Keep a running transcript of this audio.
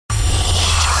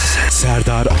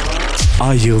Serdar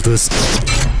Ay Yıldız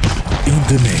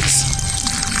in the mix.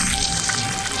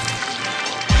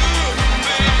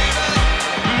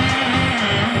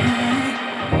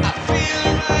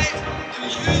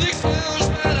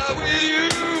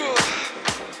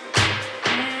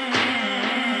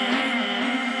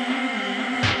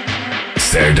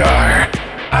 Serdar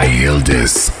Ay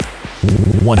Yıldız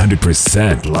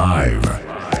 100% live.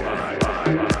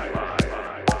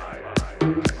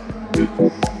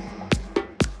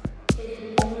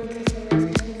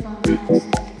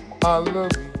 I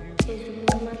love you.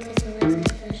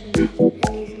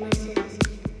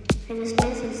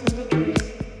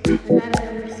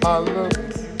 I love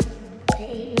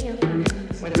you.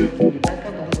 Wait a minute, can you back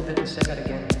up a little bit and say that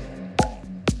again?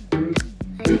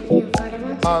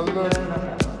 I love you. No.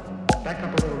 Back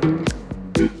up a little bit.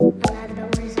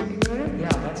 Yeah,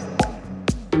 that's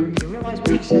it. You realize what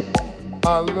you said?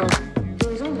 I love you.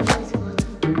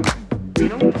 You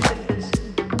know what the fifth is?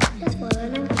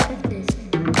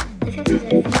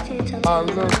 I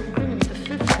love you. The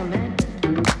fifth commandment.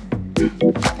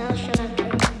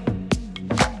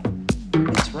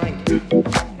 It's right.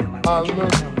 I love you.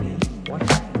 Tell me what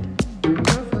happened.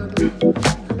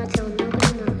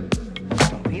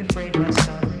 Don't be afraid, my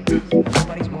son.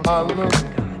 Nobody's more I powerful love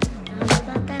than God.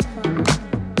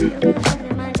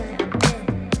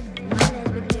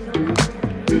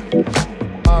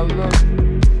 I love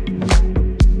you.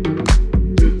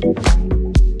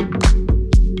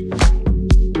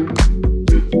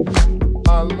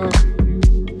 I love you.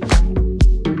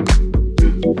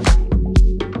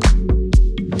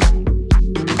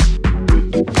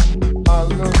 I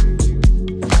love you.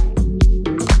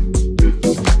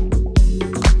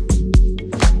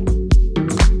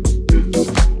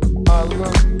 I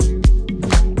love you.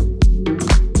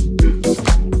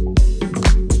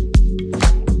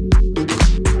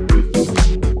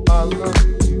 I love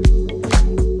you.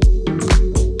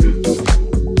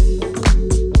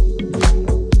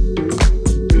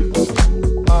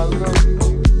 I love you.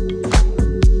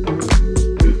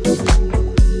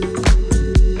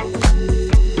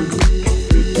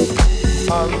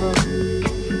 I love you.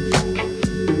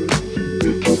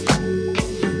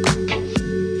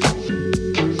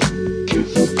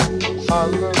 I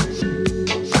love you.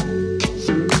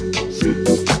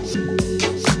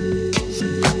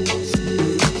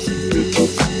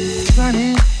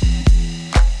 Sunny.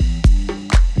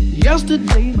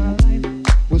 Yesterday my life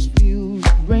was filled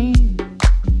with rain.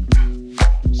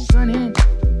 Sunny,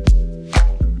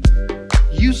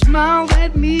 you smiled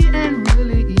at me and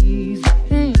really eased the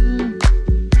pain.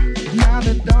 Now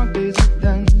the dark days are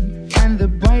done and the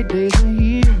bright days are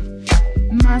here.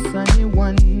 My sunny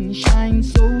one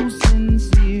shines so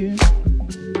sincere.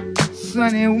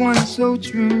 Sunny one so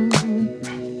true.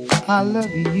 I love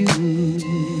you.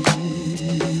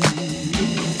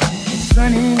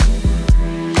 Sunny,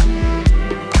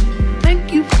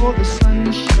 thank you for the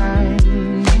sunshine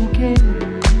you gave.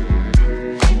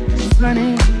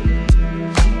 Sunny,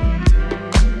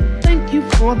 thank you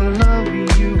for the love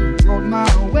you brought my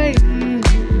way.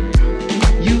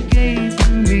 You gave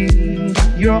to me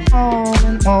your all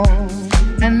in all,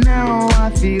 and now I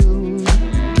feel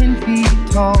 10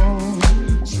 feet tall.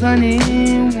 Sunny,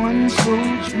 one so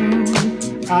true,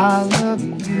 I love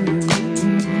you.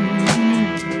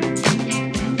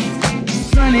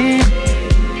 Sunny,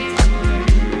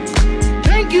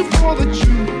 thank you for the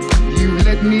truth you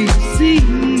let me see.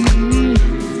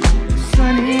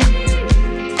 Sunny,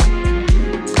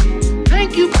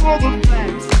 thank you for the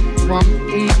facts from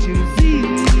A to Z.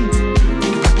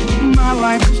 My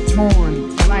life was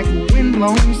torn like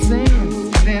windblown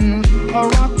sand. Then a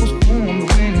rock was formed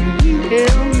when we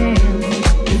held hands.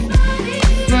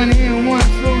 Sunny, one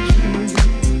so true,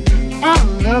 I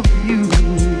love you.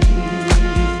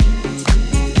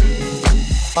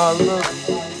 I love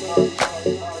you.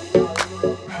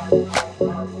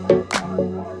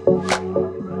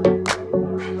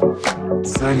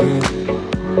 Sunny,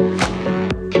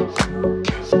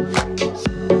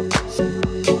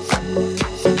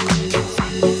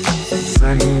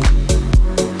 sunny,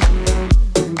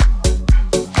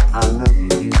 I love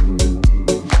you.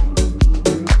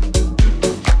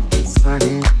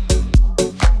 Sunny,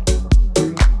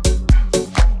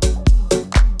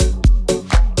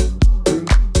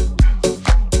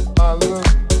 I love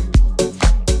you.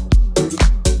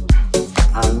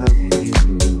 I love you.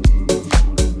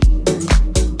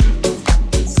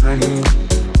 Sunny,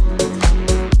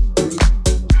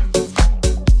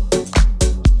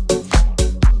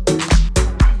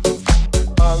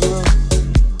 I love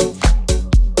you.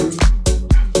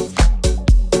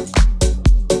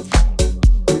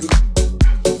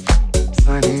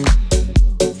 sunny.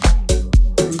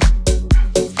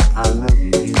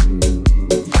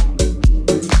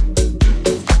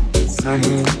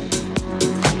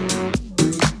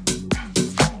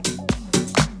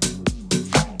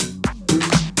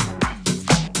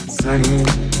 honey.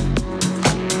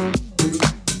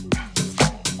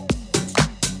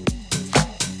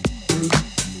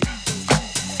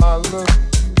 I look.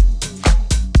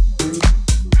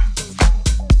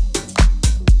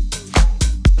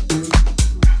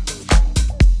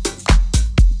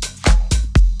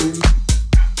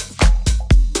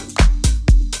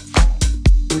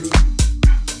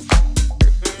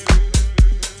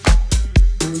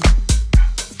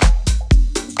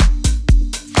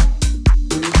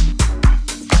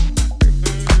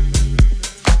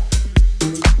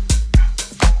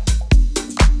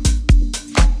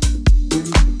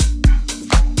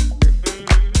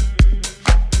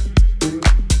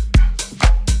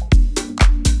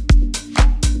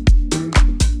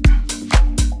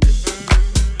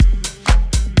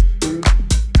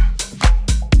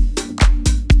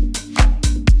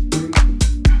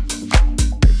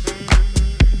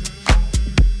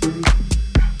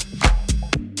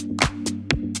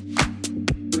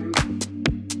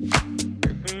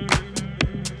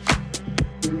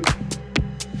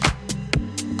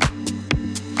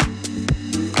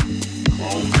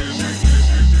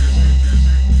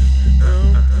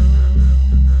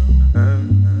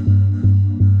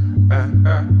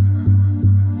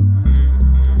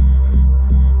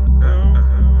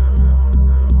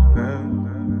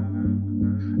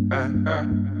 I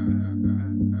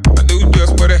knew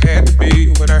just what it had to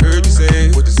be when I heard you say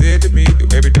what you said to me through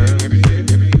everything.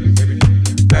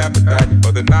 Appetite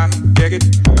for the night, check it.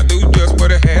 I knew just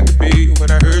what it had to be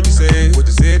when I heard you say what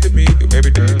you said to me through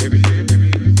everything.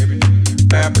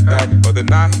 Appetite for the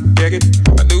night, check it.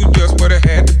 I knew just what it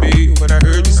had to be when I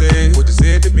heard you say what you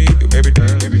said to me through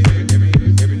everything.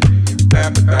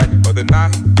 Appetite for the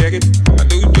night, check it. I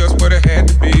knew just what it had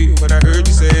to be when I heard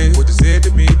you say what you said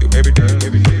to me through everything.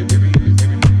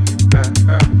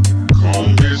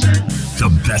 The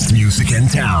best music in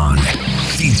town.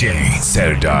 DJ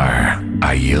Serdar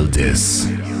Ayıldız.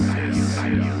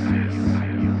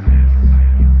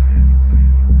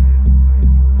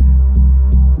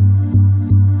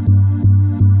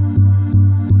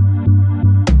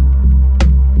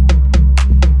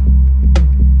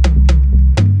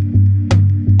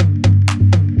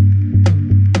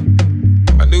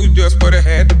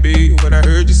 When I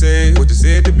heard you say what you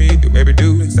said to me through every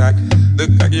dude inside. Look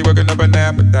like you're working up an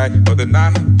appetite for the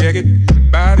night, check it.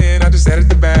 By then I just sat at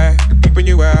the back, keeping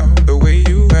you out the way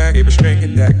you act, gave a string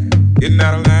attack. Getting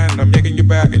out of line, I'm making you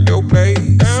back in your place.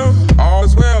 All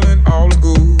is well and all is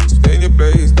good, stay in your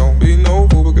place. Don't be no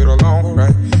fool, but get along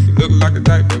alright. You look like the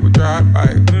type that would drive by.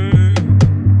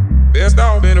 Best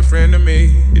off being a friend to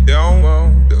me. You don't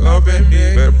want to offend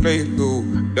me, better play it cool.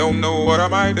 Don't know what I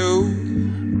might do.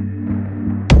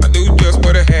 Just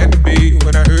what it had to be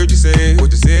when I heard you say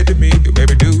what you said to me through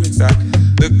every dude inside.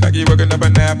 Look like you're working up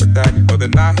an appetite for the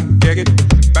night, check it.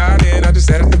 By then I just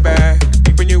sat at the back,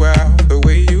 keeping you out the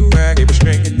way you act, gave a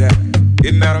string attack.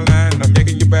 Getting out of line, I'm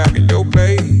making you back in your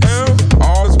place.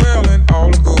 All is well and all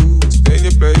is good, stay in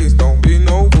your place. Don't be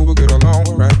no fool, but get along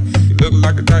alright. You look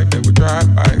like the type that would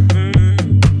drive by.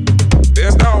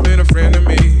 Best off being a friend to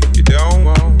me. You don't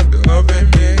want to offend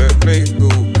me, better play it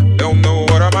cool. Don't know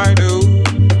what I might do.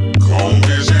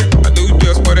 I knew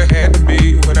just what it had to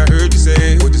be when I heard you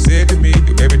say what you said to me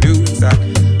through every dude inside.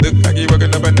 Look like you're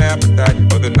working up an appetite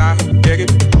for the night, check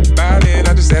it. By then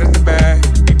I just sat at the back,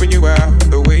 keeping you out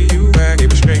the way you act,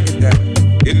 gave a string attack.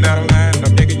 Getting out of line,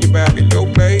 I'm taking you back in your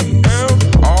place.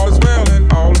 All is well and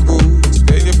all is good,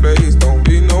 stay in your place. Don't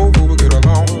be no fool, but get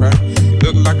along right. You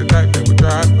look like the type that would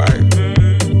drive by.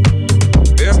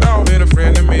 Best off being a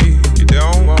friend to me. You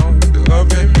don't want to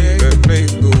offend me, better play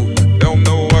it cool. Don't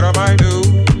know what I might do.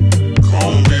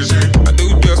 I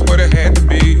knew just what it had to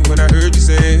be when I heard you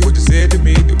say what you said to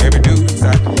me through every dude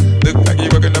inside. Look like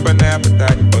you're working up an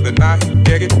appetite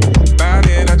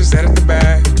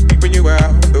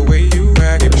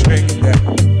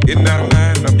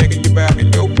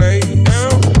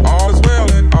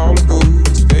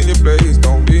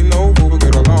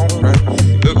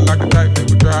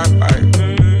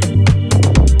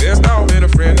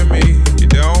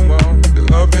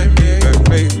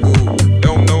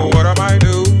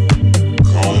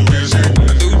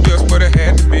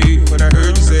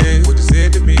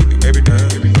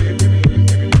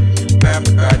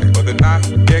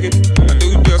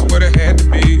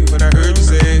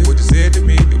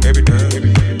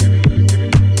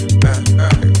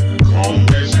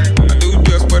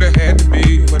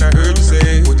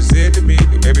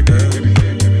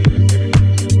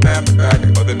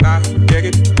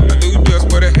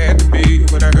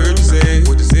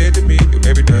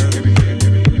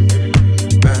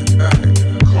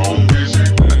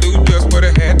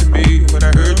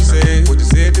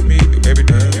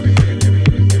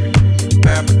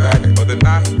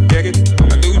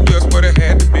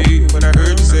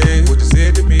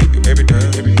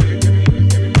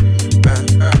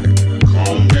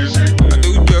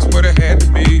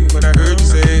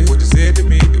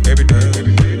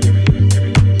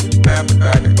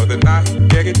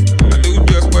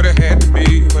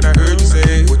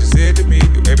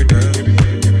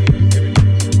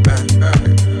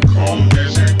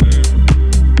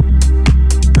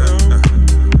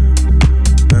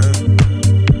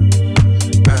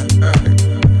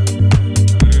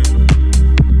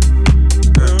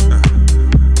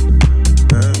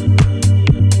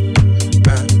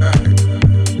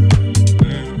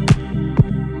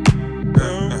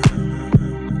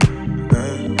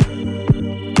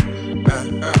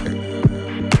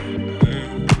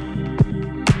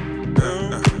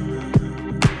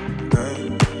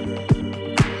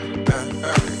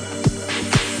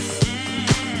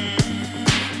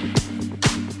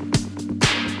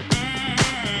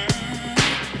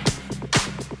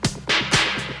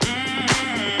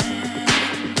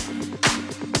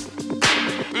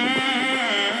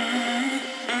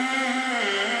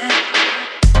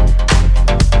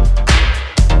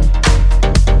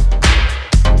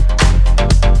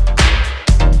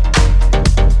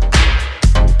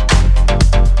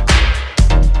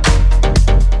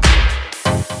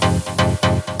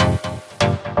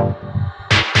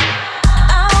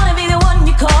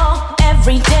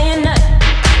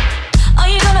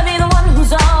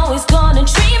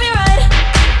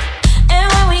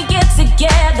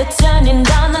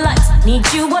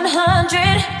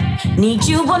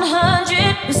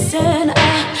 100%.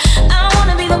 I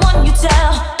wanna be the one you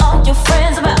tell all your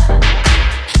friends about.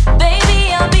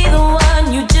 Baby, I'll be the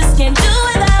one you just can't do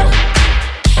without.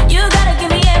 You gotta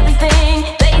give me everything,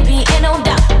 baby, ain't no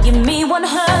doubt. Give me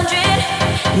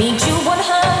 100, need you 100%.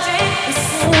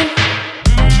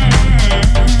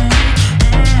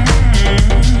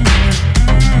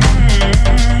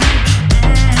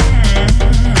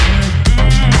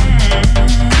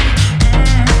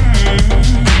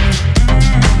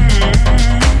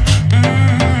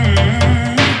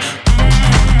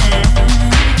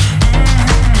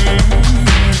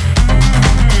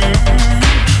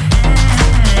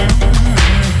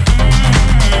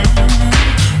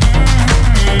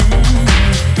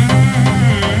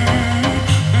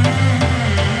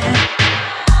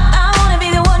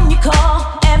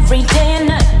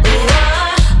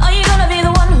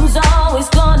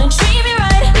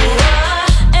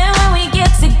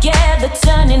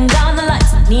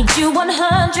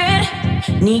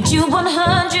 Need you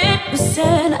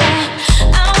 100%.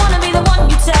 I wanna be the one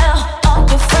you tell all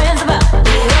your friends about.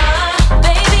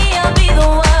 Baby, I'll be the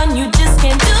one you just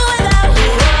can't do without.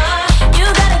 You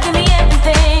gotta give me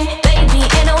everything, baby,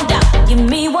 ain't no doubt. Give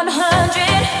me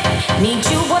 100, need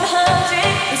you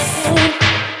 100%.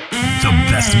 The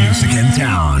best music in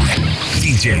town.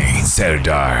 DJ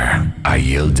Serdar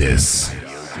Ayıldız.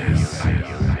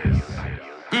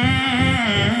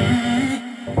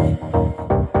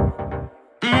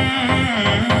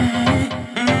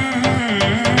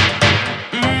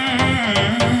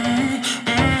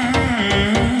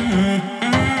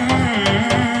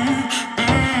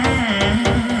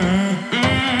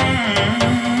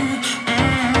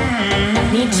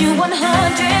 Need you 100,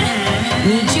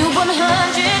 need you 100%.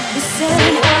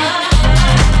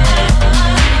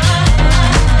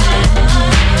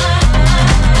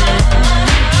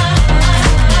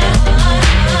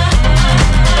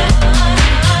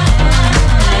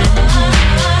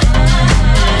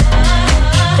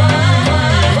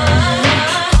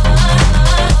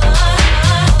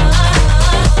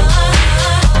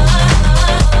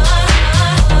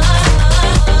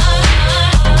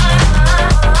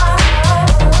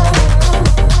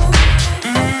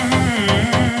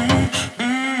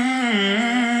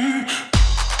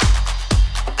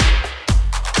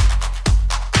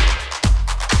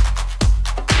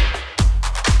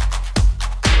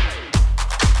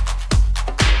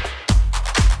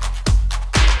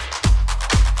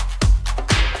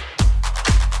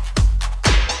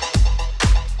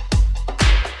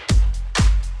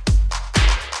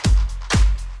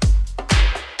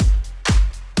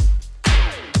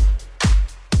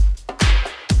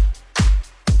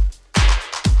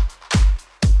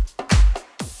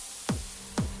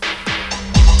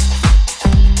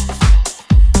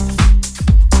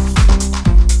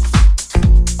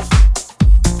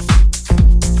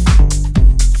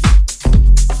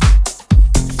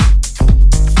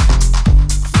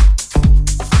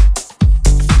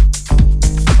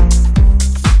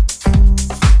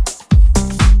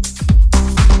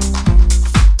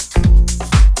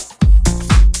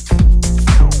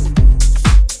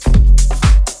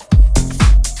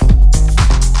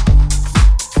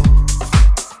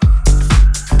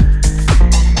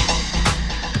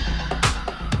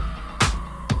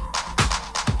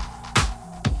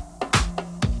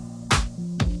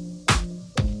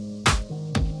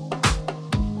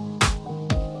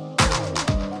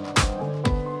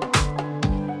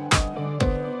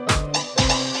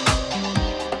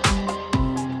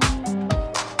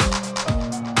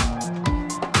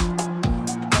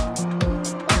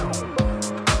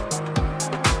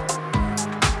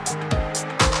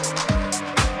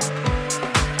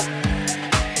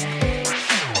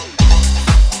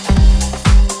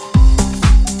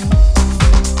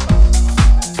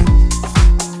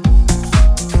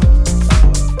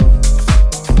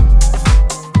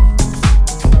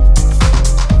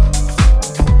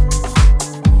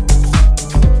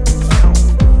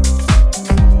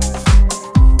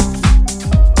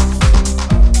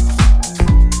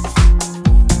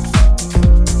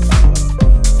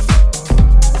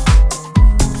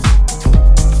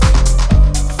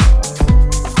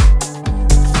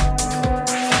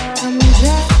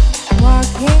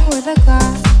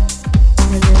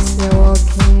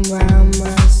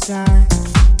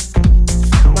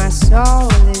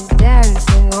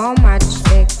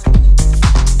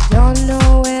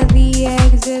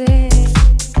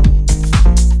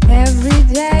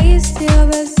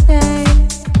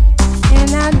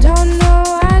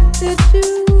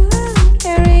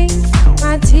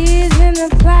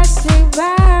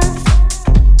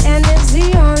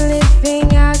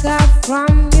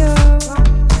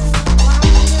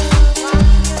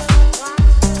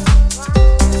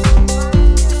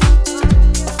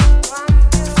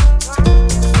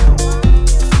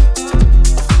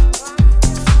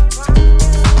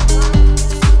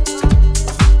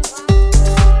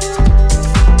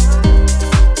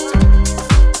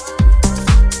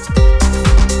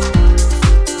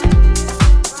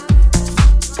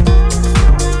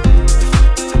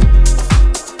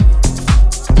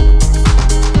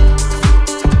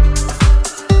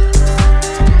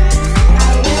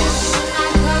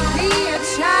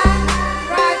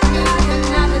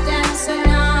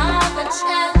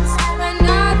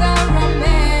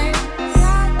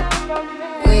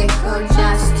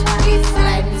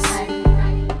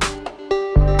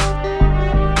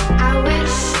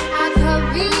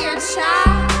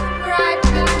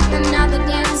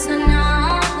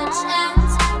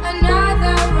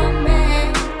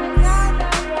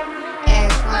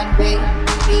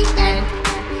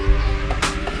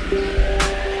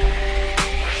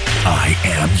 I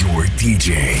am your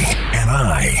DJ, and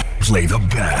I play the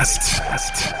best.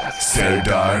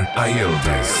 Serdar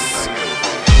Ayıldız.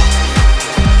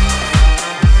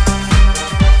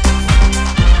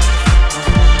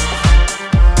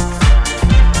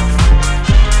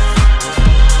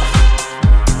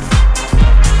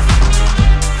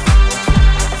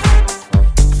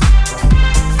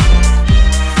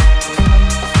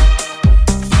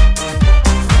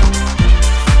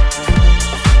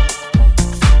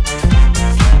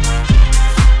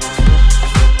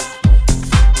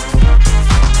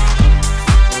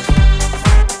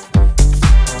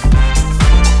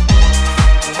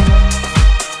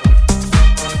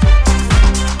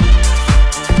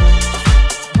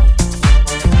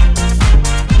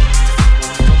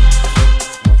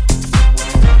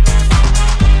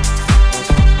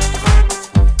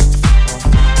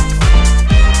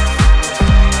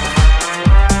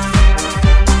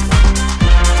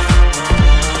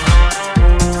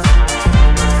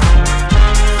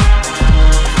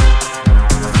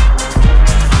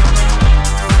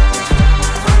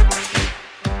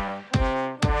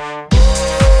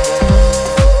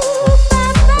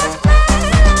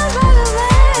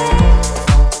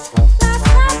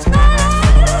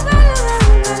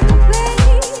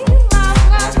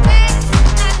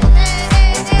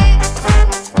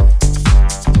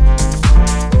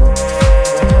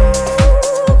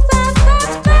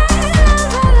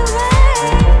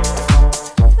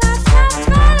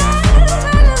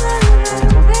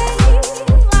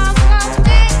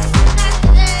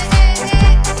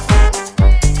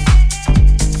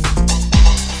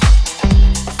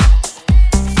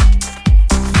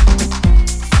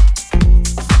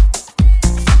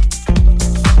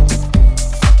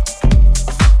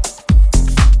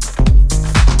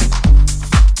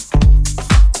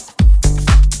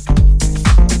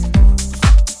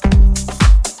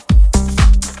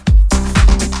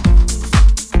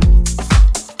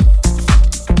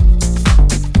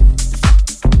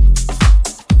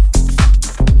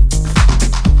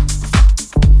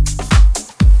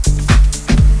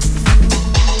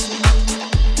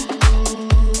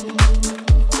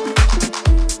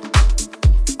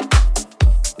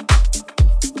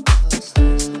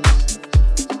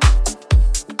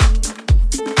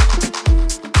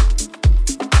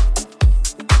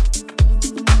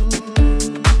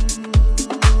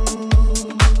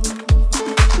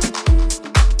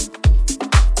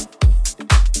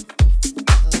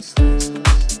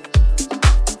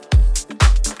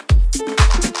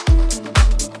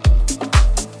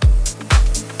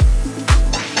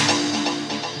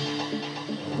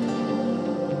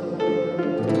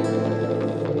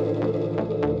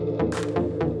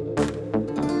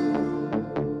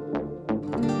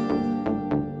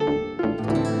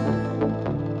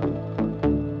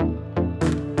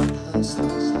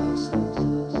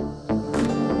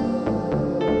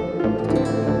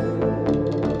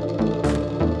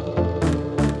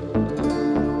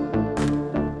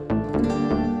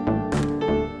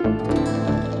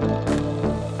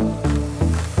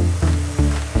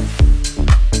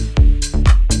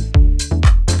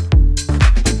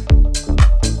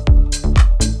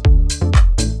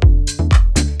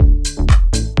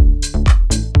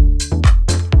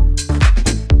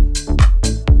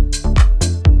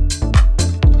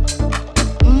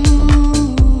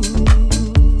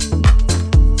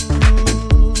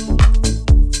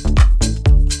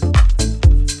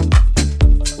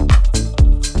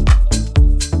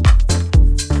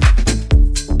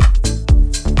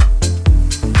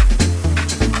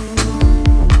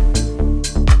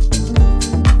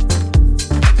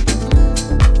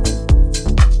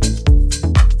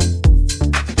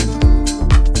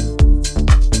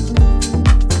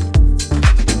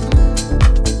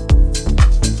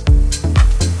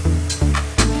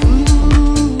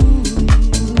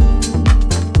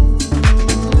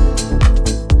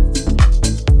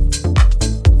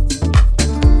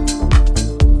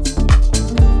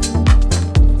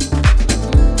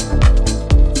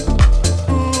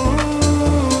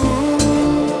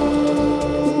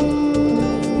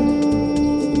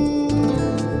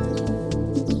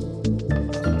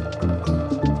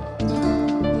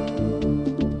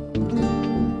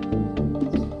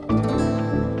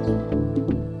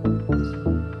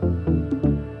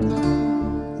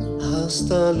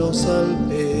 hasta los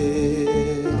Alpes.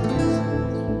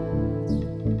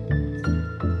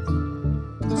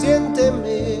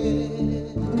 Siénteme,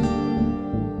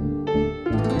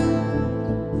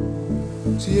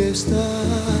 si estás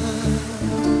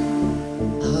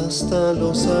hasta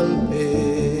los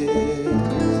Alpes.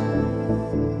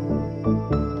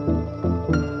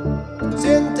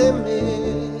 Siénteme,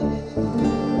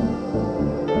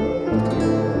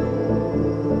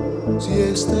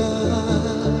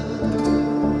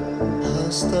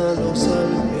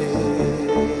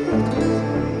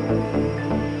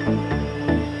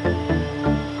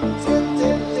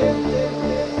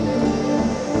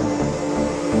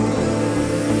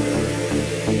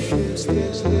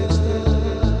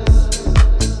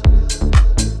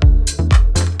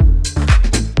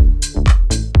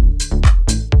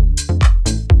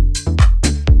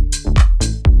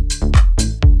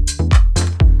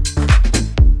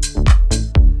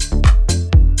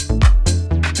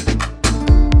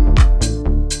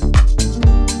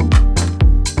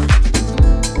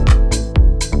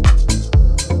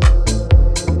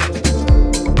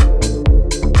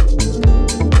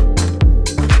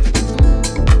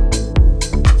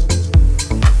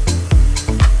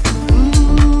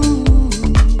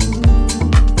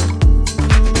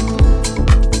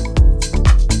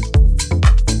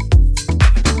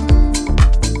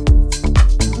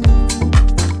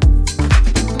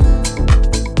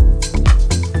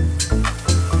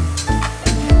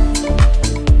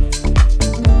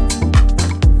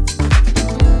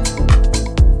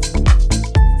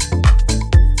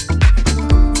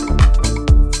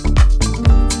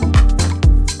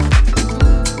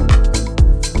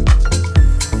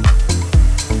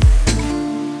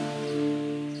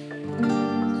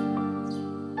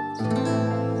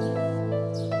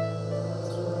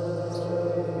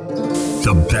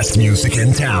 The best music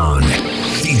in town.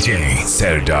 DJ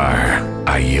Serdar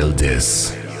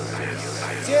Ayıldız.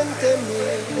 Siénteme.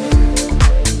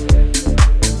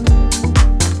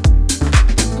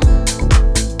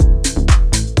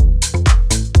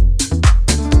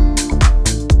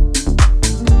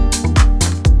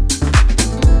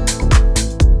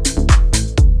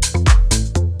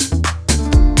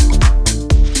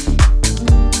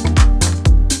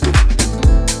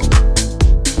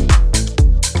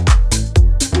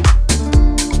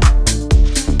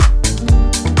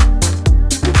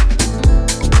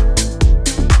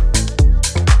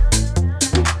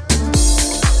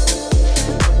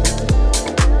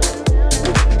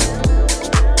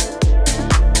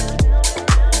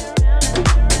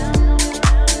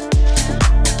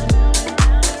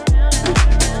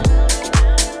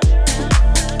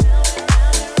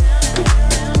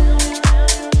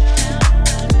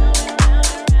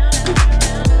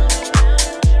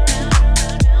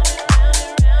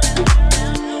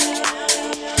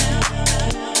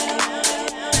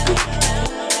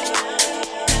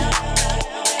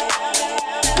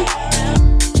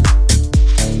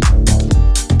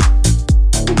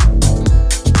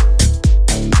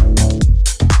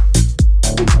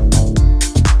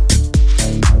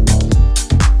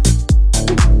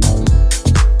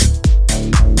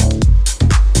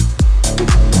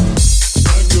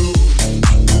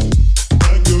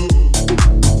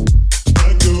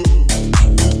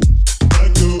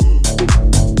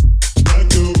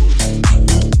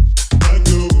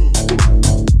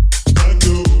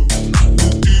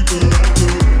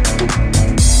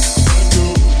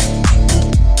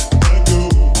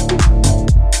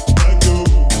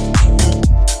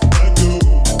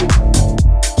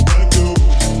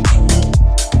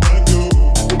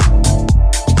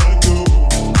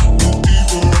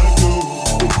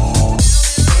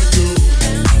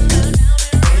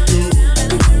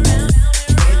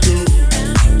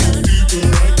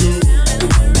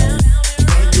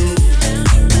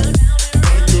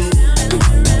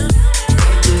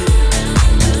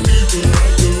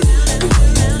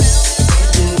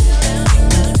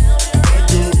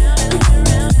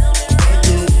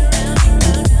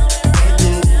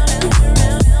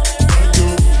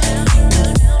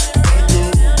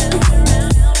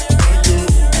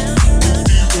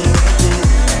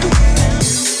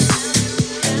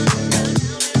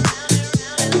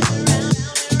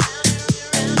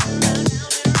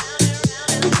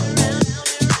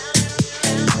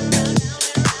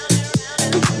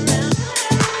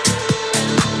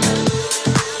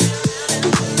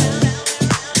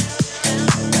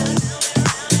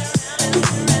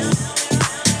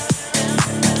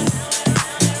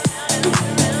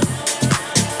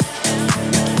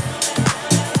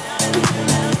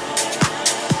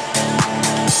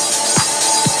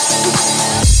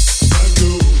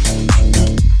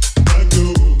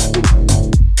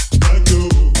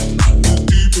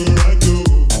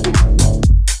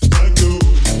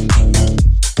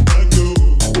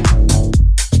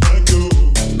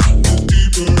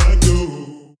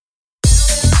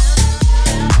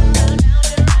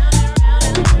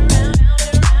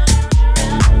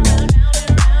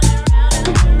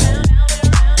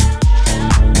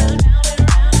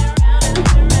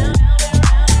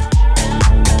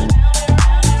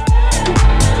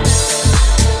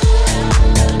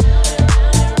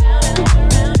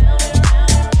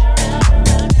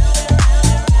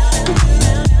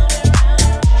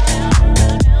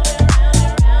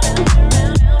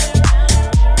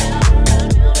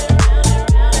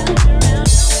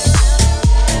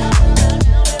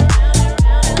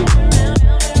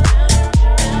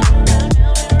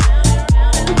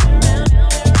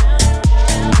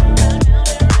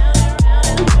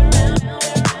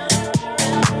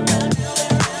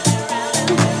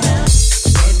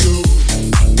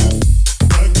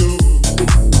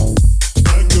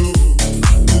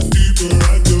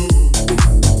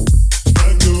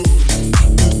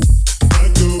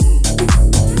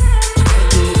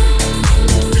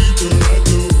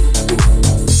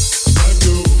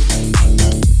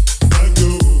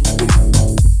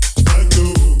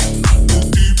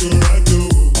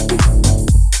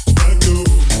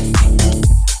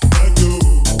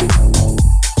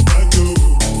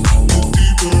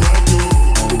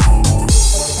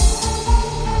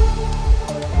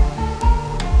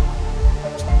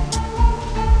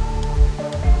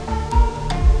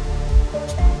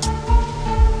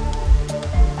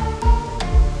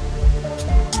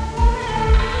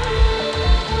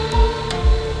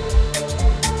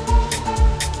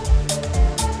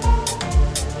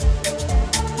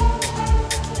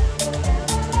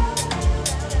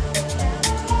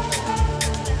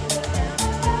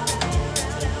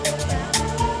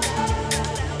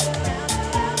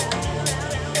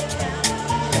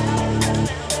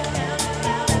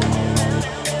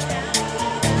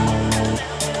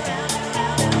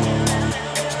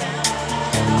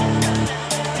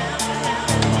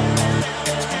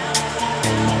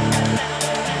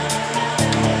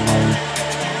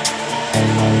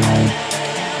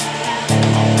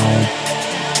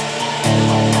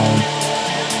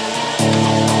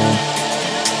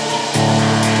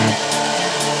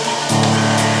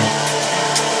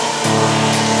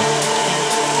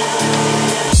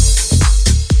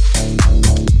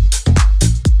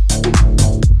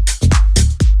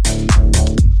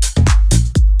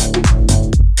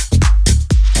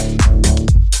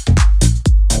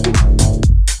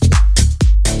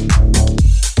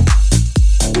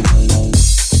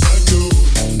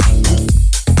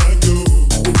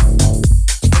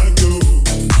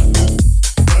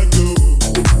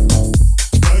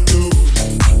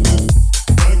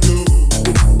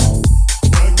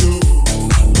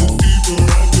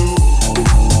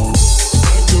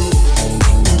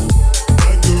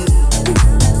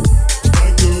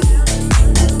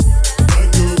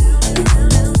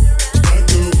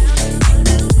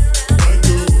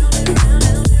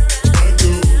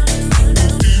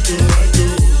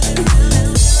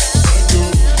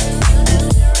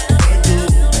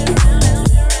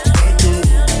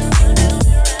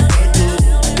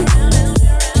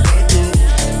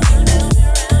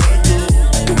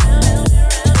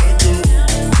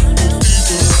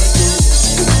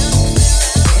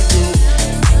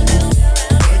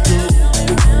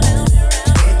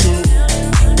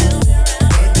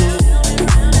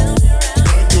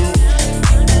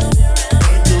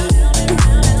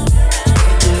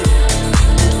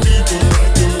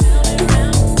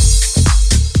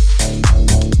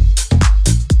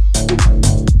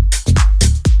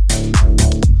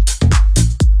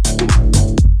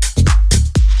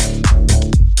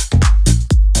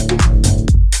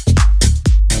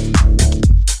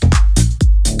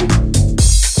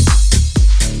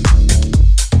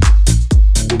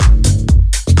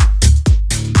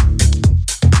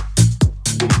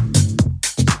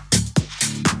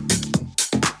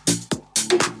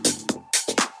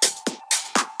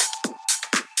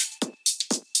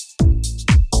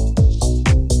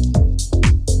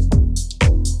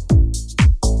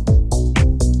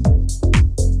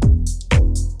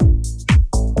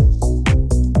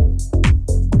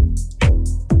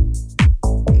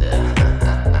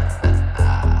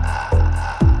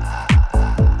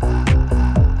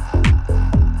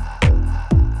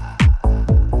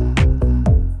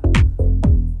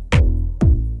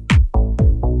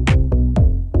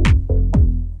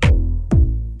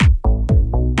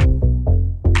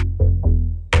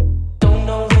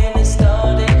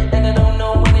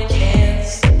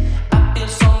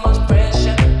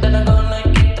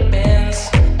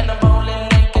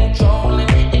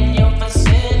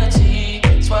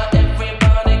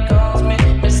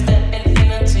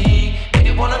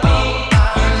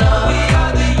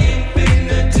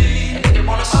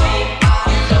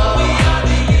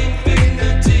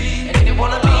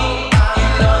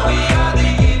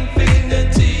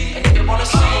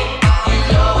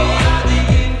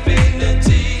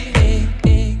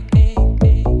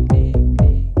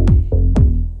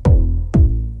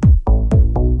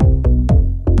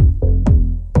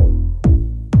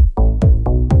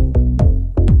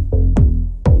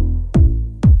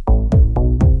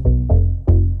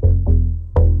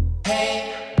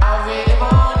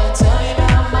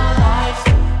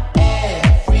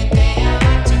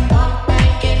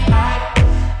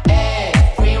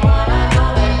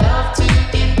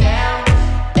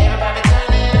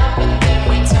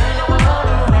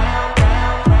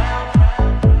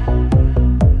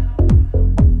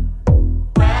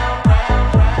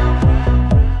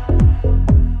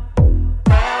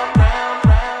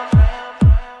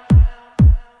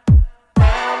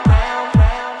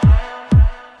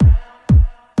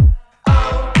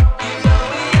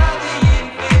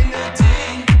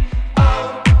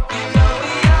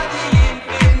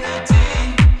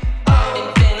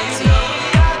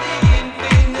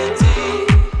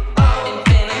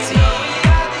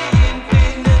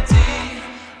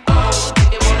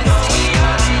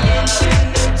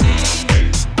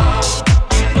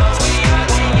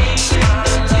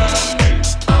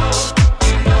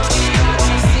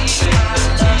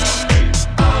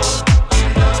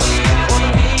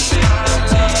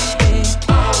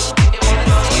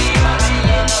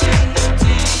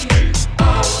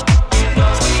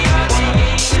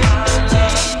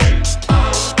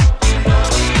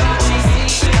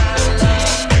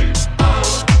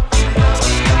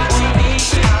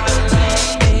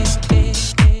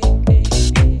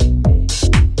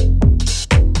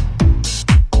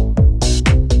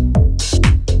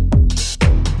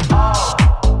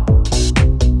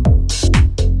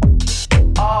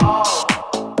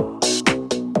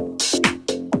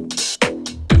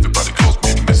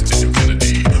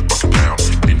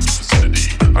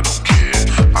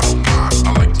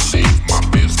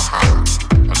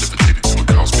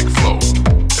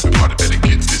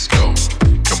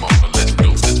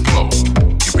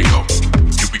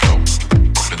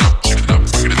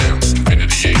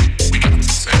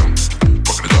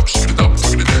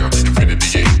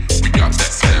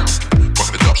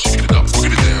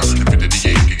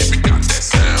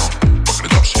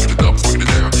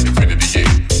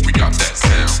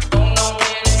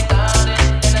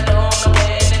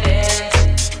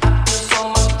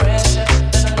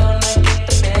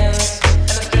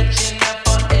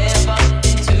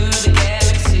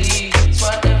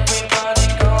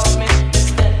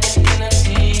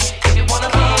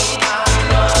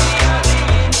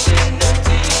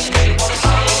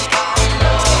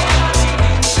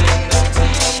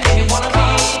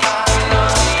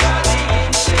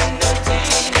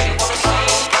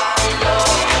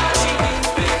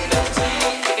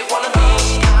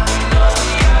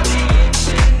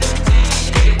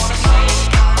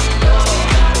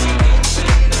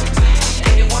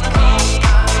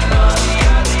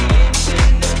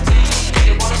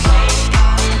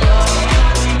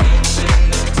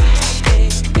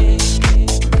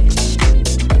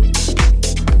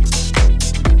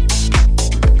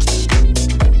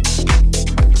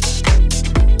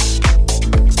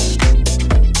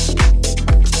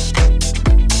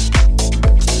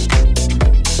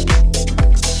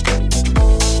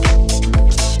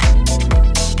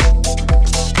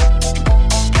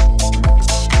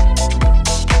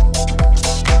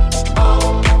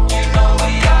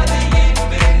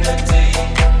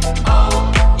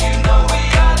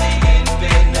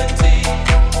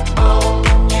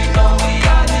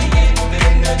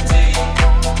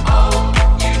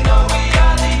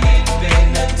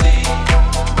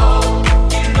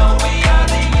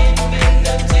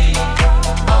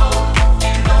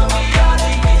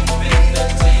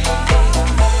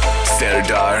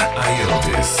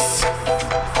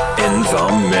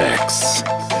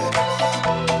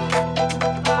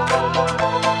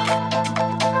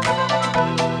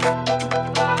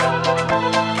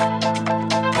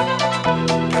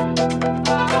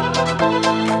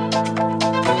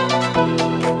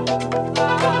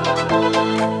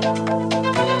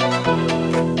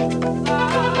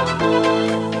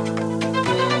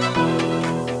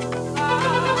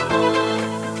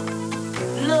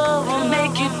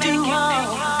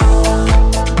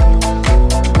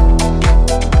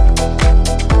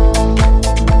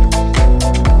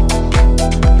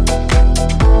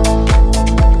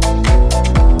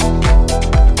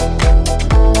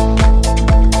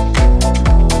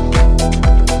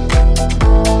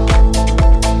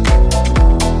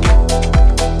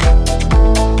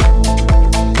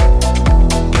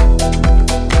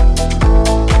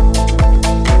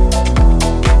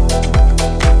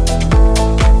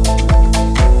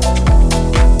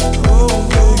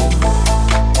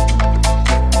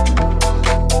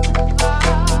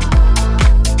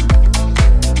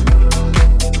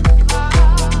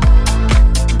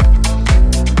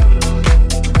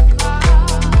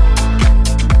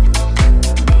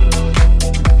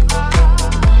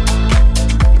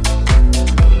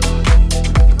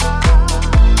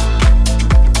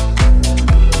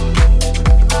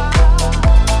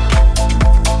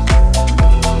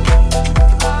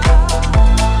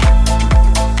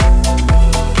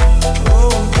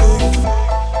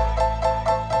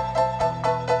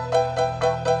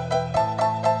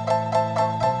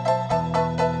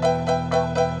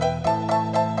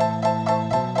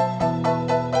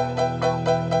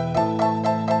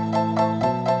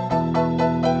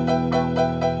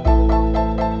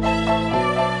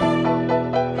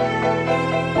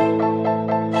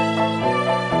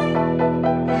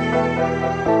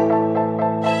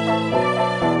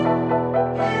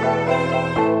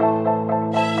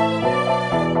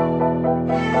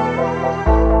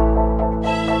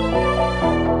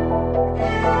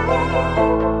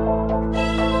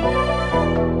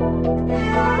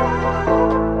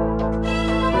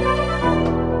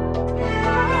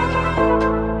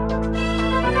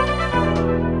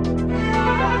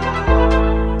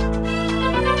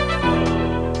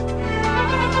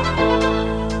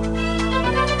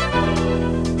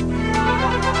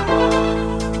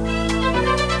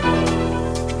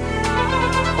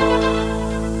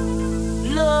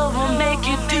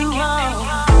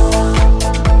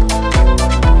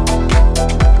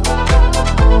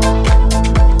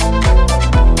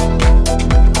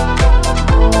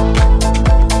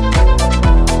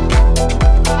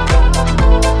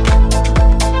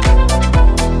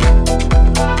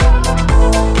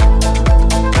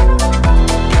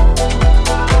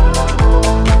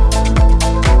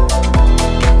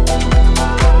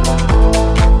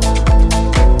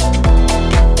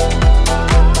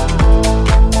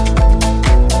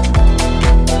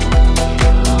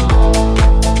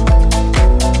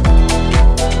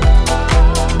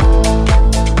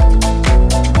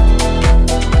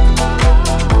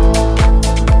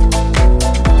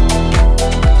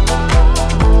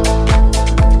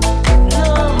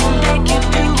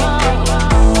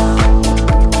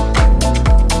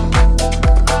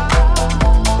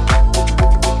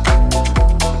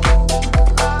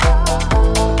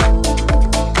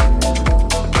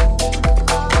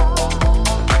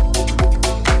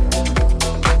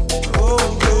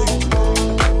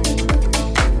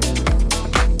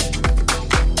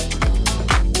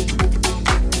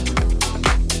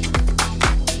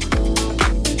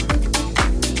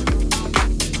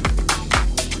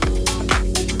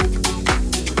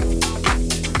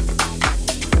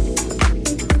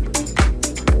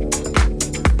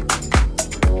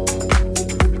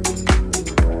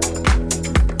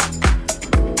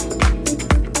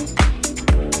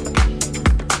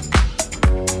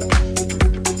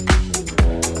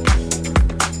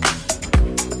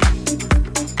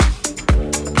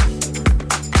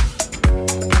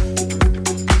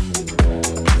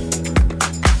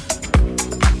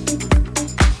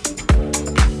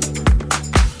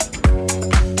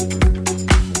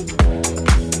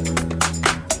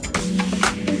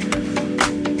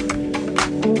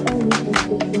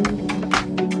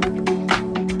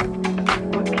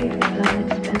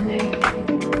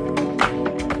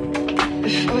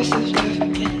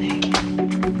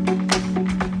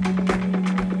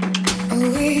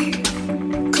 We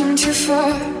come too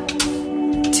far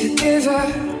to give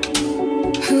up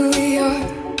who we are.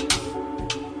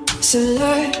 So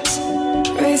let's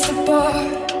raise the bar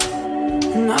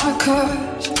and our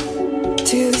cars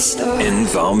to the stars. In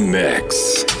the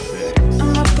mix.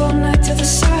 I'm up all night to the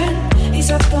sun.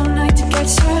 He's up all night to get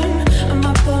some. I'm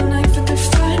up all night for good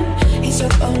fun. He's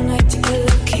up all night to get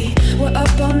lucky. We're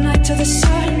up all night to the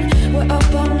sun. We're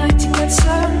up all night to get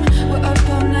some. We're up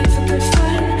all night for good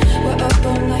fun. We're up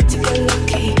all night to get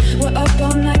lucky. We're up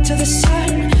all night to the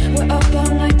sun. We're up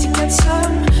all night to get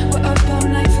some. We're up all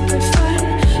night for good fun.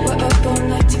 We're up all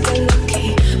night to get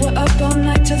lucky. We're up all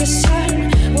night to the sun.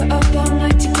 We're up all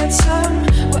night to get some.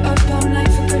 We're up all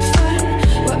night for good fun.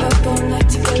 We're up all night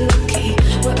to get lucky.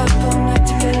 We're up all night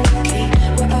to get lucky.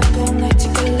 We're up all night to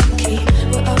get lucky.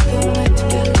 We're up all night to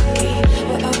get lucky.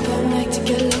 We're up all night to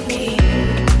get lucky.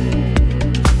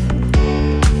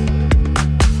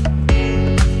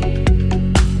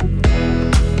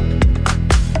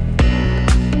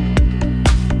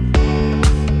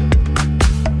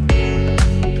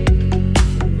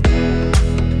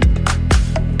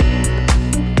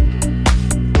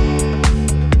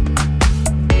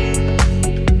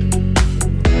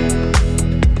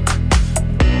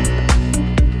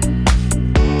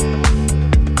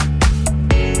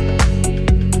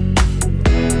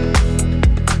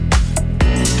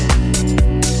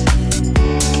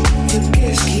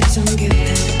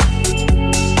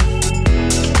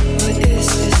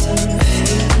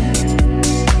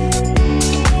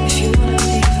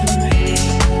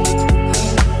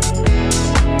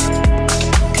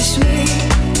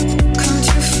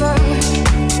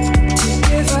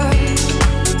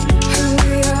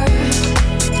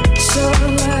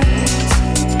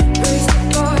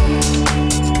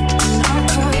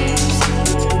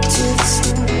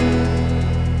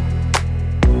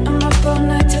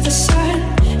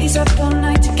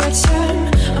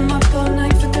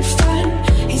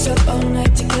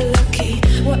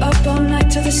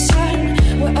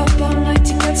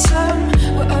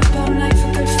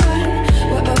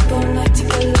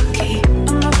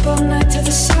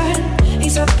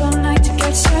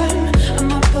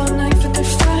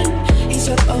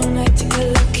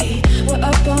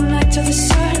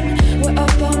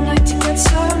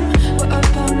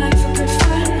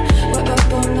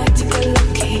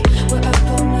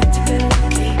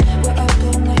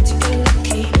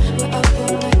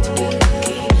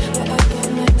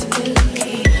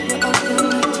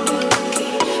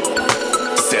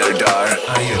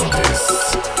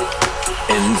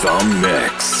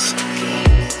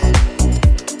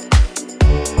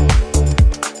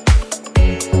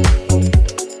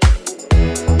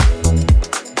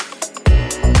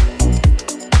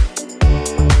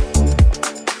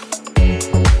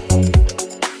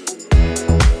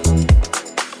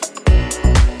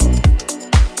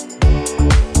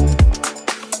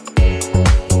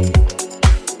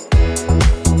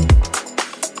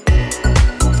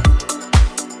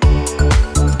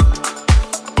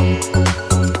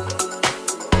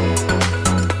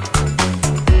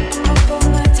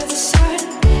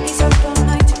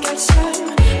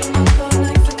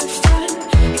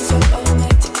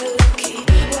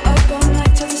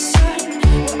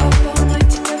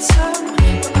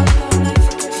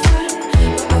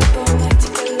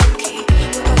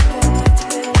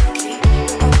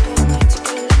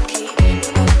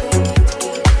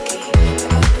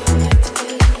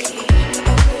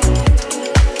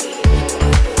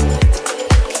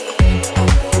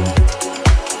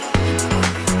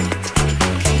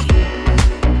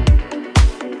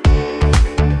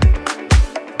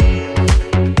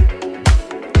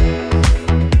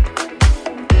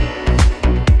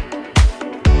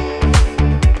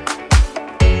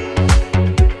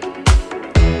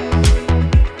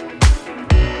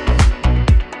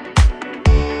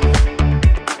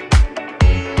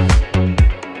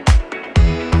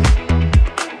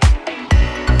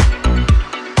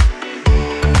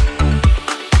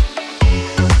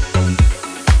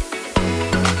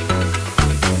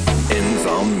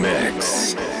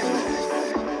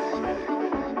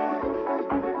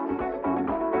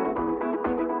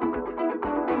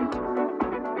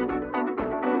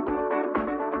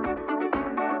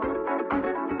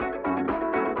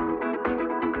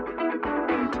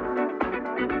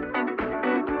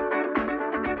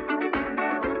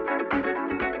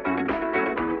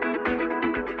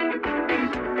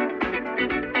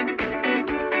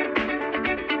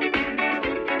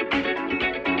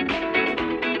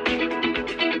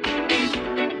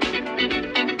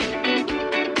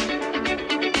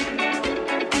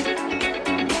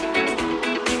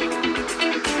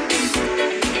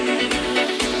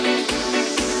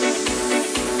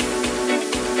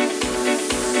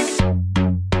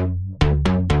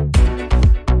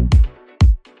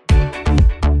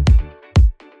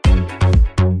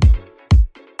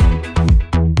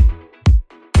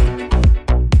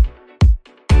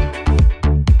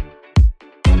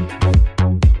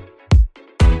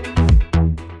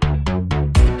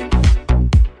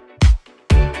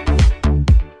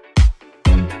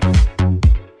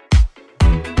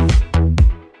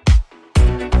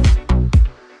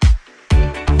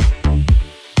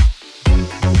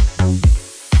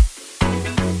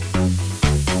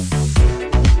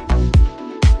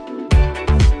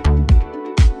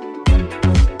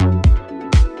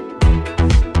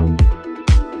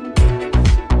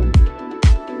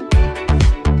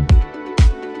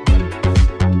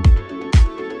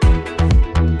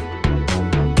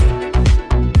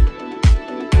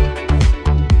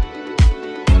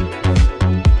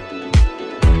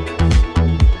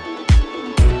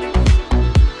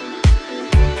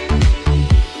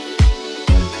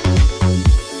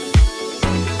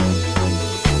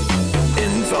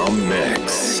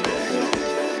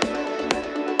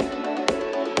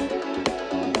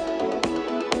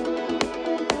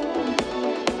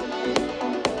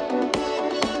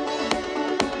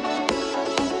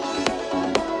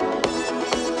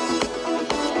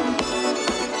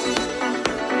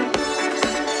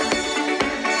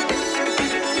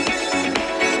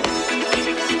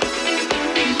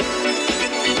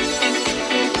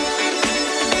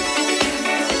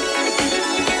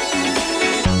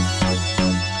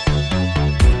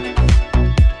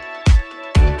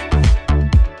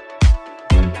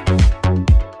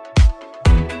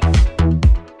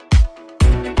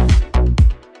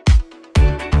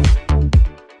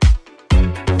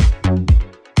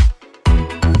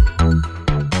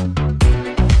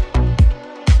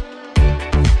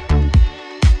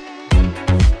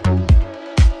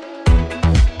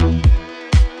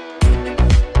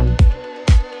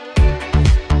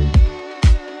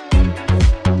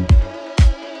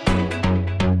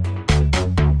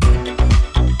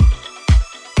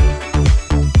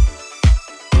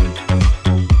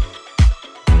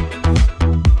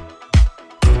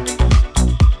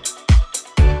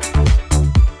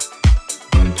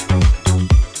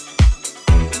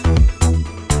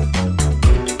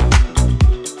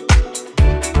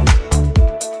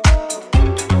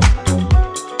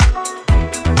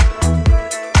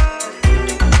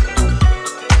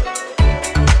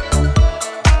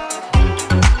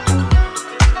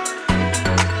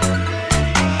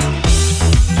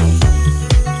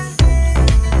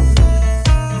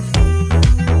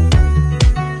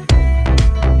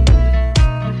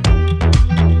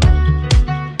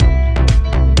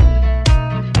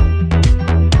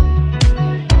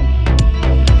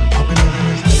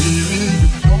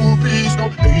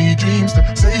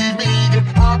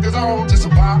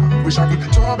 Wish I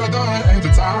could talk about the end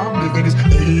of time. Living this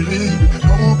daily,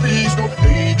 no peace, no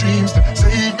daydreams to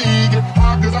save me. Get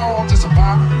high 'cause I want to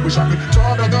survive. Wish I could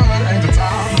talk about the end of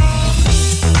time.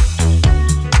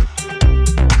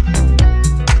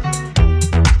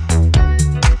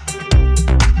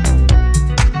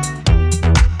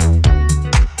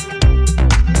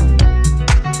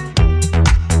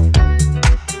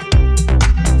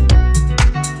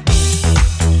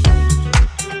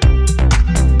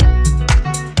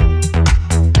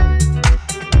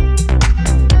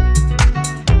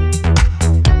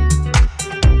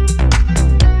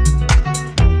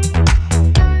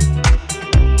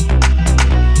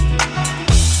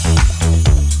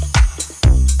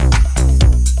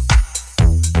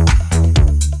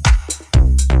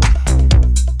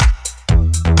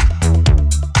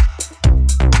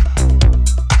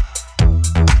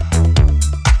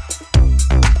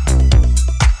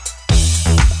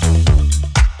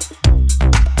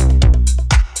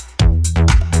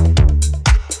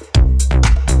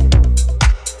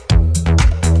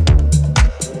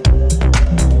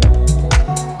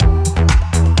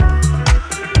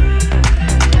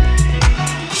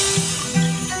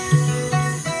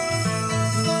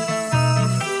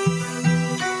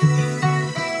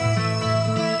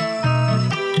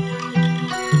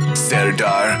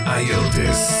 Serdar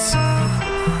Ayıldız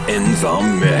in the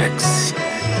mix.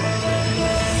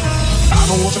 I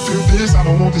don't want to feel this, I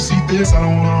don't want to see this, I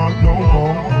don't want no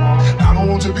more. I don't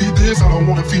want to be this, I don't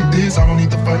want to feel this, I don't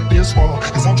need to fight this war.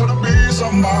 Cause I'm trying to be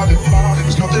somebody,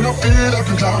 there's nothing I feel that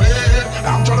can cloud it.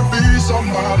 I'm trying to be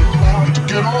somebody, need to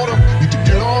get on up, need to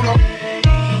get on up.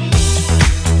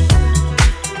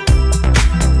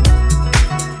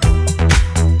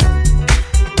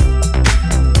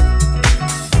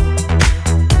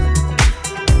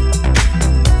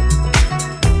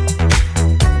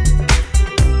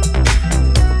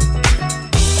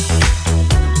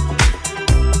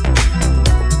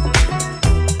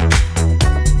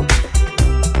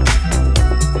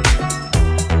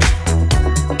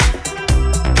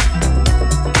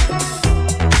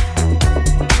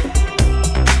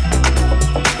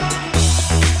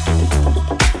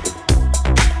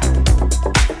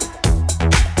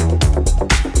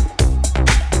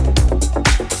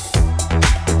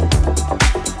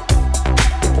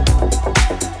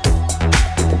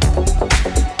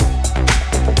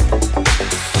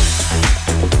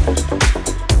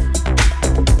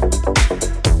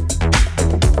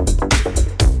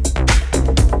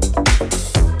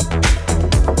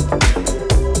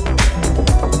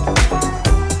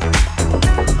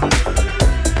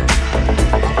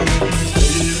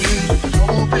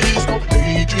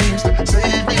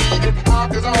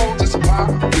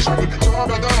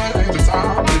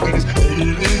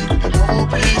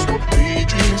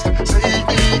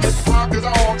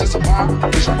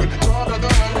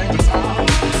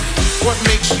 What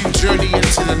makes you journey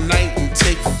into the night and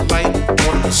take flight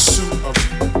on a pursuit of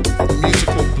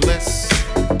musical bliss?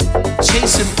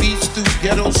 Chasing beats through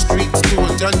ghetto streets to a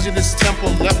dungeonous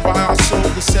temple left by our soul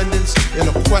descendants in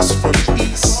a quest for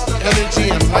peace,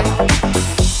 energy, and light.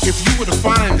 If you were to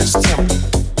find this temple,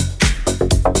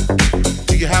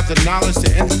 do you have the knowledge to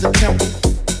enter the temple?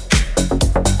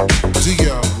 Do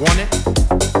you want it?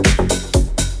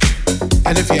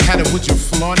 And if you had it, would you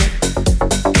flaunt it?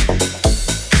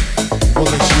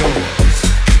 Well, it's yours.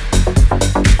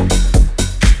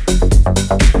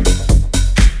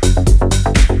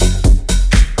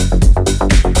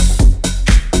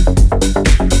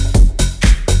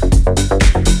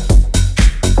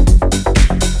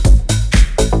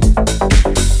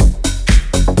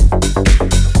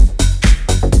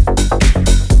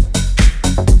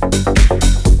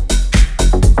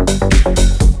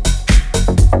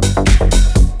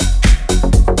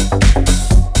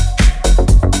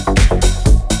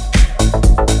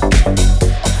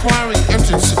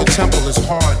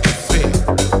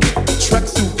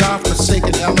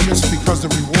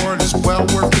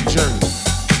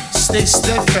 Stay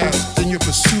steadfast in your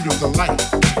pursuit of the light.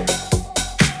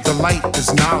 The light is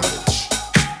knowledge.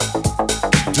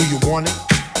 Do you want it?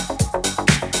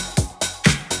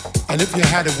 And if you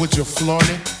had it, would you flaunt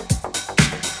it?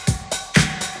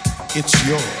 It's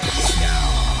yours.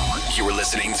 Now, you are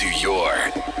listening to your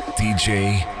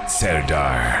DJ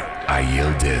Serdar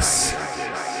Ayıldız.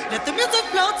 Let the music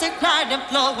flow, take pride and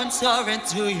flow and soar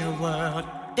into your world.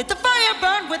 Let the fire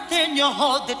burn within you,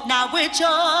 hold it, now it's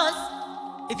yours.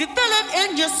 If you feel it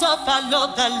in your soul,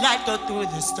 follow the light, go through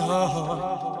the storm.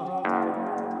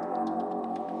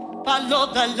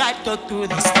 Follow the light, go through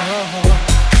the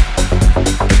storm.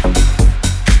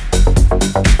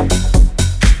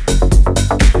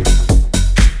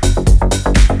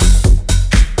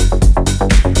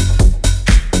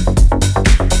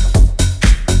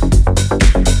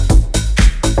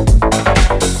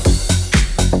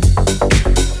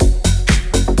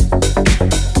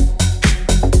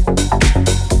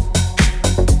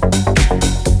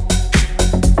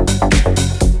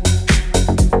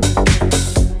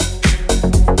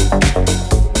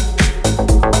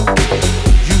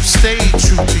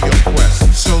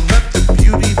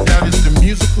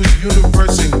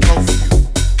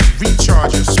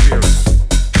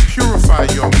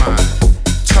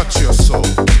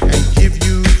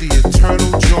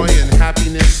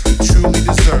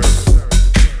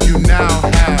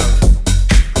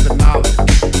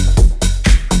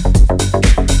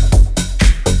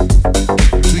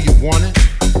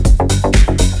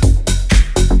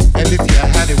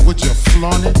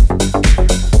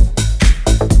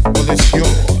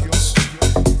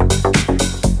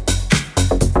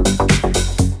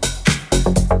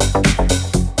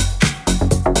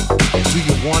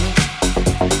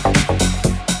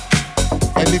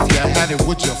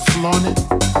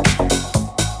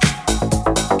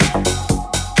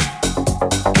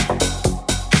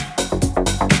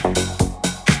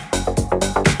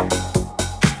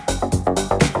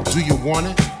 want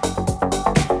it?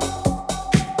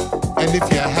 And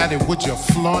if you had it, would you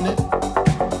flaunt it?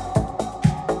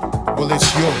 Well,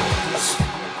 it's yours.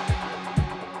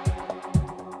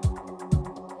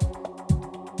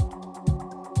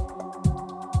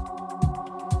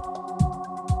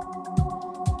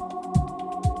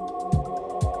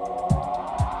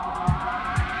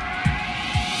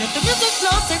 Let the music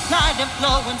flow, take flight and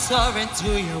flow and soar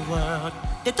into your world.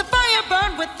 Let the fire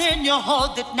burn within you,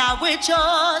 hold it, now it's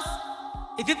yours.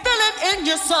 If you feel it in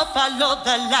your soul, follow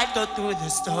the light, go through the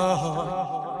storm.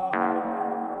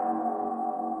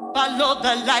 Follow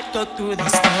the light, go through the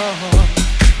storm.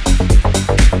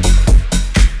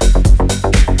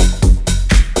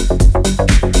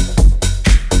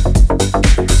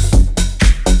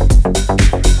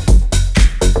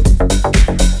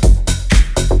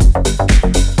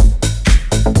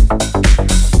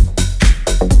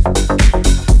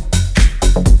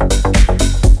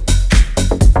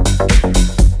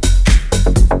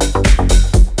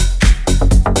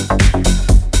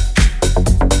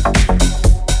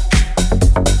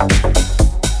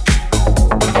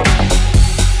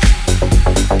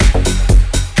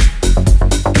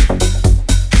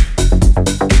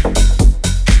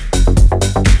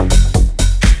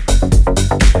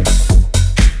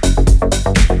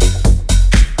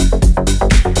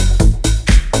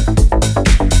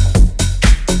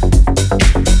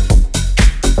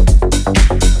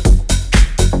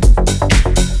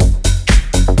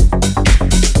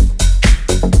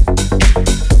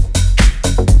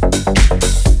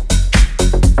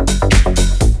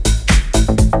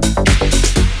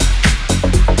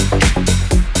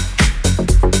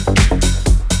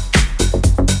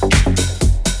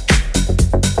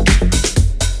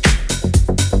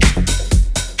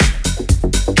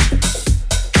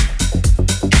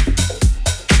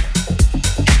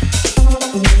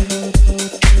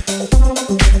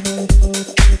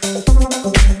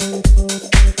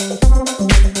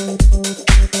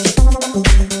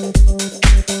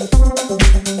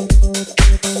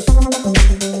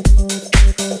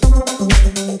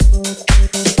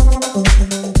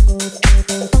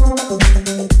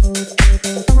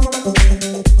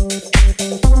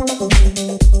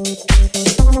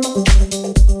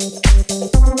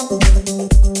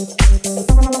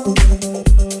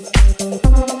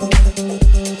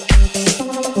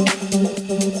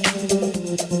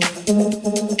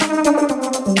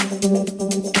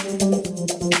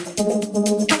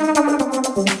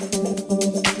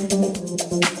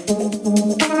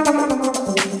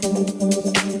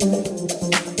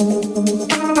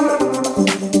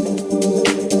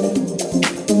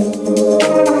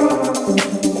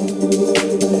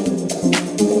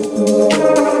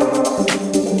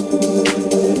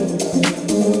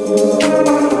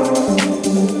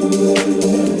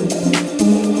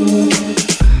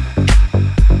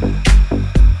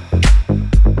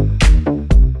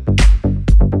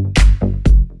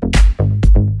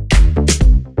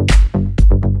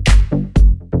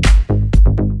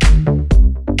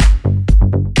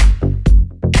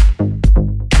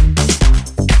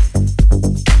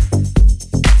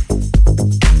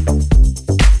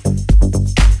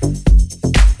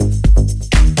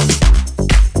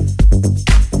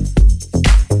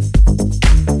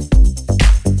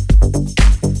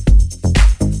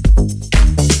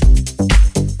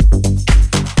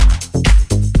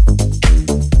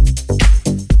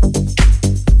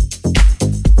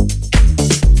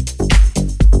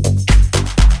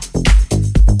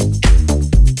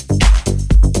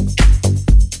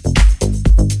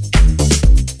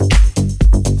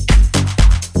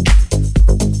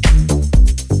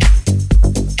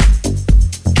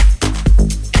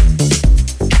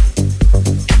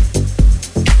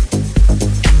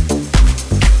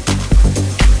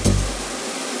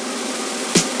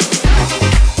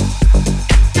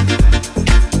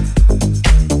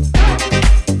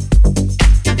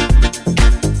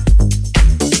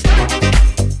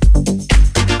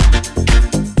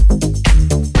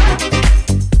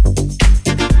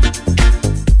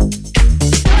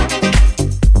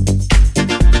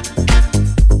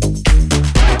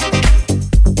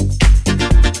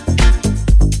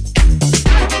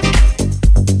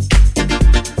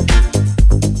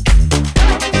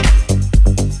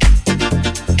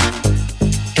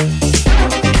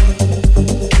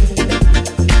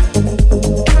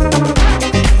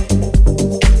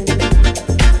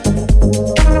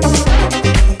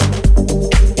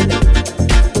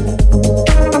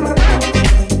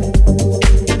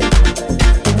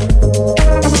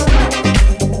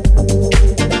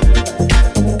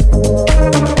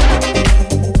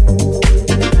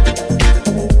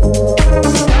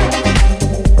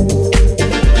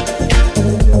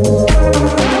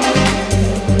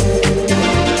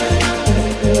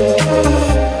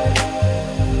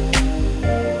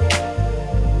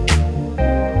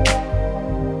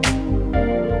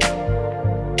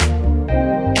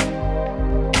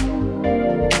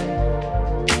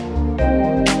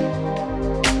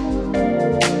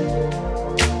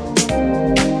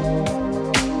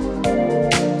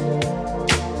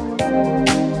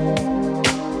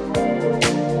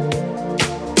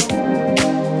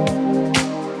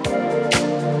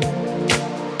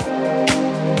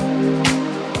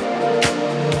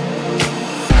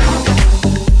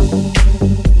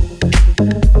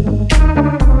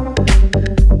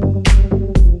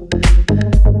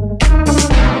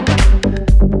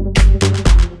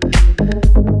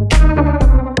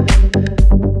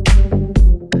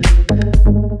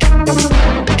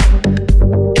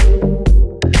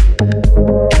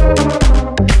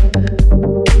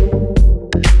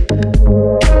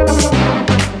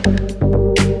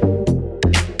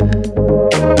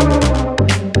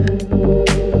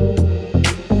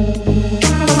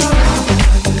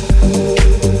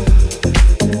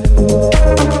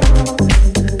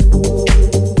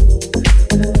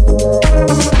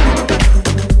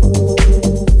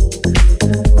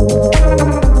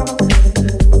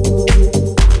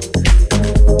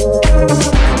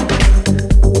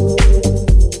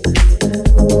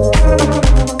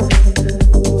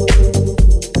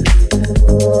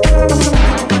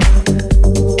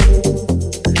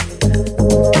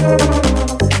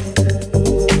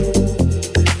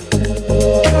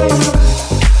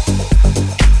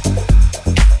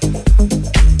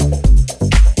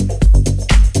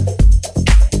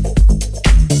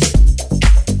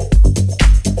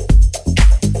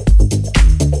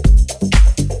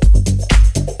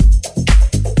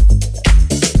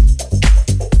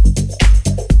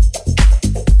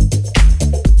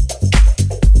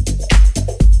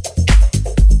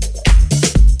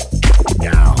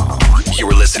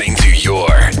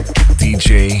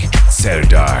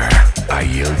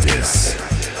 Yildiz.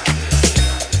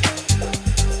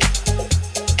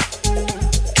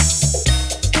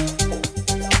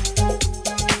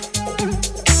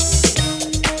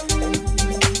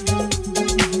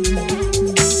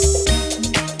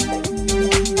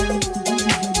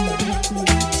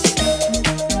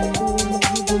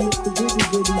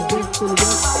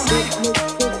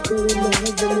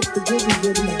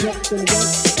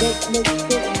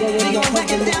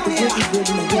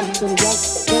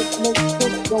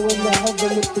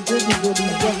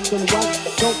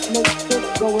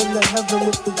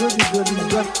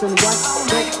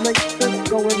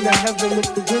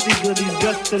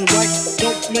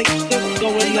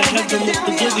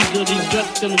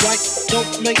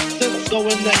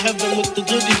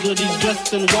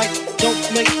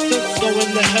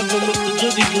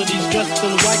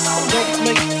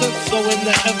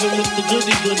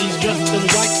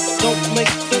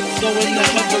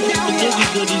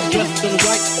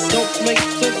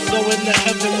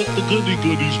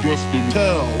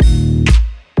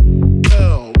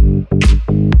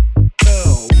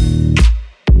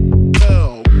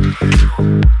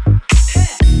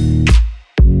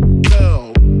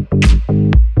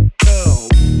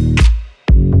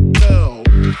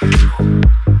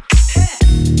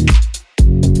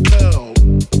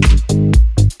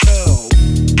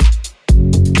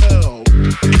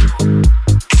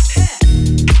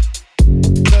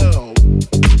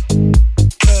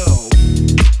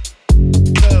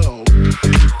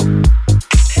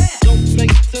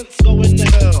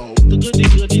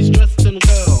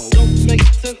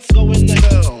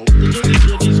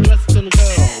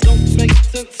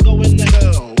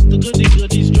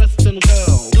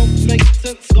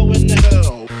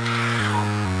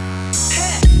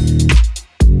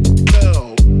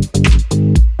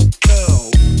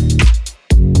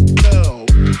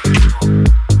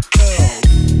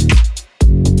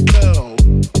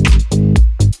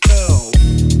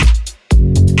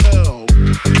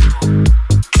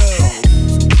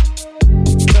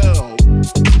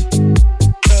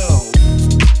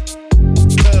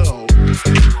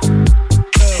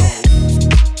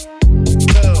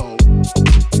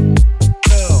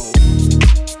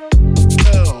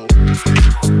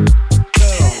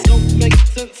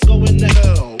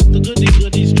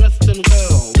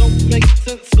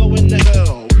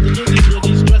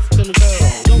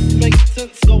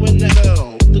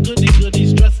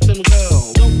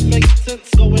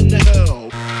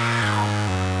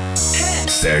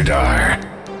 Serdar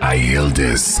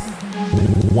Yildiz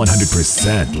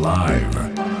 100%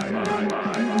 live.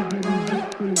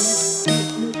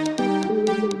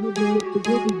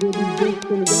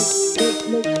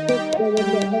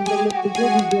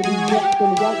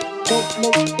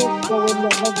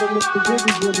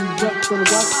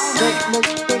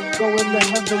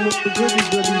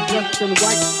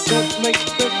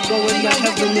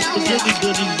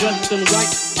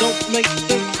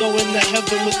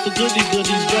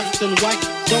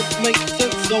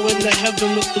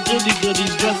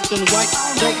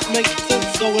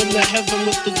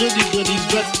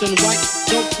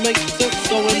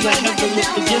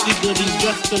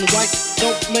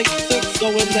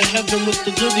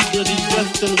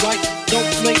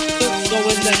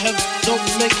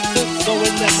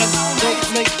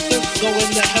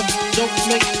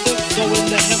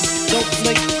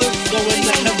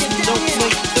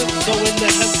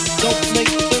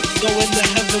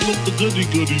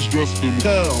 Goodies dressed in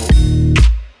hell.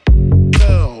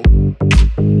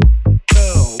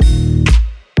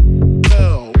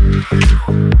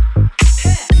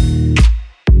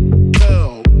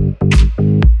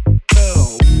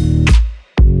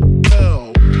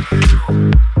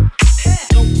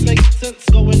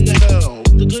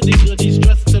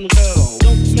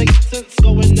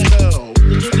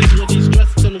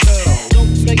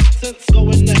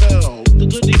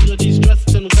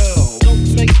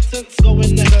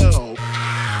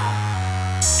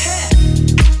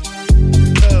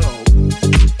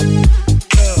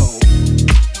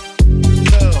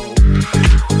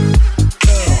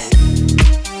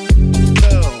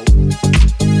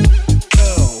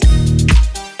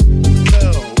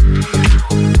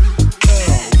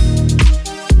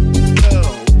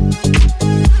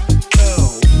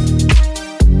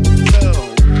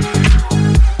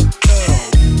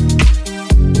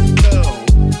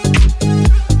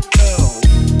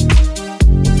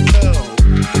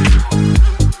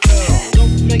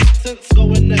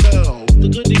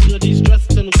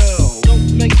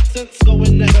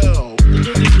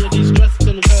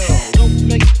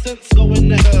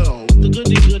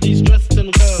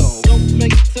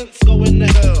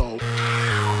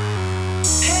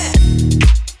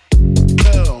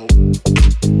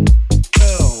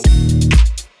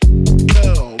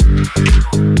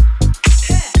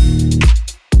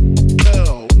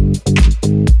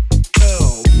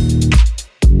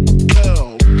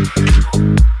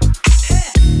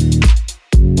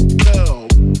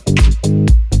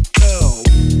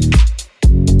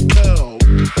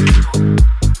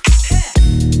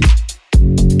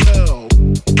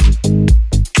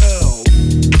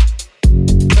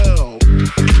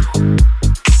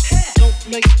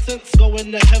 make sense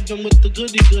going to heaven with the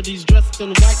goody goodies dressed in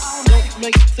white. Don't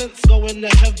make sense going to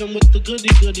heaven with the goody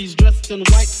goodies dressed in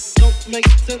white. Don't make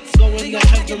sense going to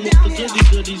heaven with the goody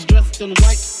goodies dressed in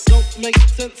white. Don't make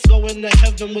sense going to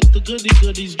heaven with the goody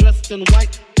goodies dressed in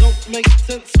white. Don't make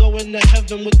sense going to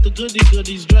heaven with the goody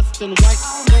goodies dressed in white.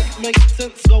 Don't make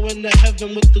sense going to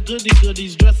heaven with the goody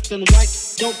goodies dressed in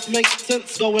white. Don't make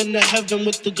sense going to heaven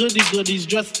with the goody goodies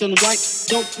dressed in white.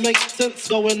 Don't make sense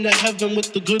going to heaven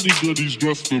with the goody goodies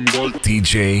dressed in white.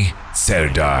 DJ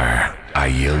Serdar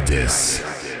Ayıldız.